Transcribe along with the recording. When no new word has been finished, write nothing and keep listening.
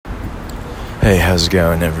Hey, how's it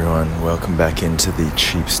going, everyone? Welcome back into the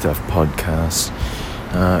Cheap Stuff Podcast.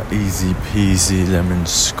 Easy peasy, lemon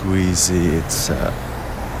squeezy. It's a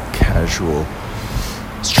casual,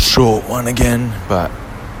 short one again, but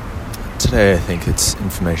today I think it's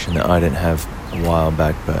information that I didn't have a while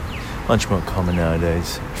back, but much more common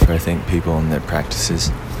nowadays for, I think, people and their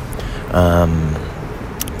practices.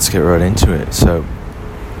 Let's get right into it. So,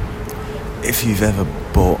 if you've ever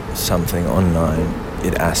bought something online,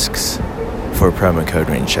 it asks for a promo code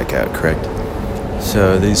when you check out, correct?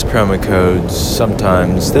 So these promo codes,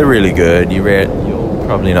 sometimes they're really good. You're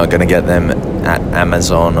probably not going to get them at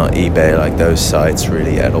Amazon or eBay, like those sites,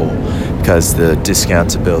 really at all, because the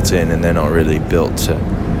discounts are built in and they're not really built to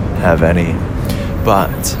have any.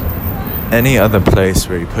 But any other place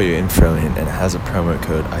where you put your info in and it has a promo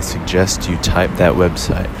code, I suggest you type that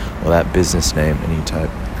website or that business name and you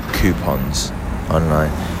type coupons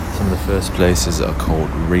online. Some of the first places are called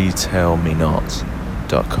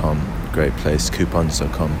retailmenot.com, great place,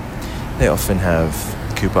 coupons.com. They often have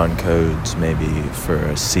coupon codes, maybe for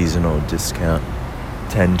a seasonal discount,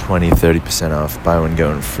 10, 20, 30% off, buy one, get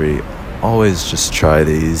one free. Always just try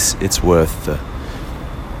these. It's worth the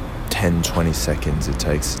 10, 20 seconds it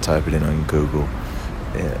takes to type it in on Google.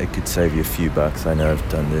 It could save you a few bucks. I know I've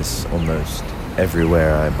done this almost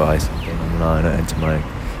everywhere I buy something online. I enter my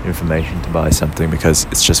information to buy something because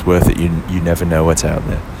it's just worth it. You never know what's out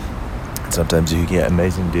there. Sometimes you get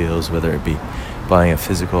amazing deals, whether it be buying a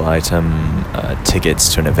physical item, tickets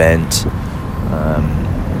to an event,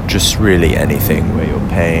 just really anything where you're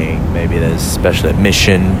paying. Maybe there's special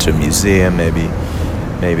admission to a museum, maybe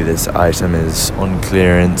this item is on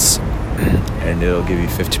clearance and it'll give you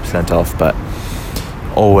 50% off, but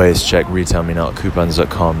always check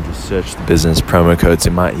retailmenotcoupons.com. Just search the business promo codes.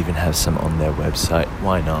 It might even have some on their website.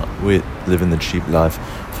 Why not? We live in the cheap life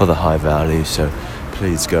for the high value, so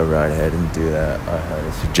please go right ahead and do that. I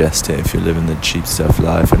highly suggest it if you live in the cheap stuff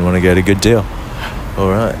life and want to get a good deal.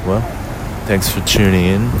 Alright, well, thanks for tuning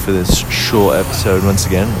in for this short episode once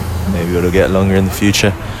again. Maybe it'll get longer in the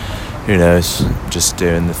future. Who knows? Just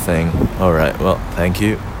doing the thing. Alright, well, thank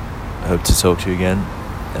you. Hope to talk to you again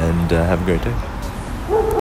and have a great day.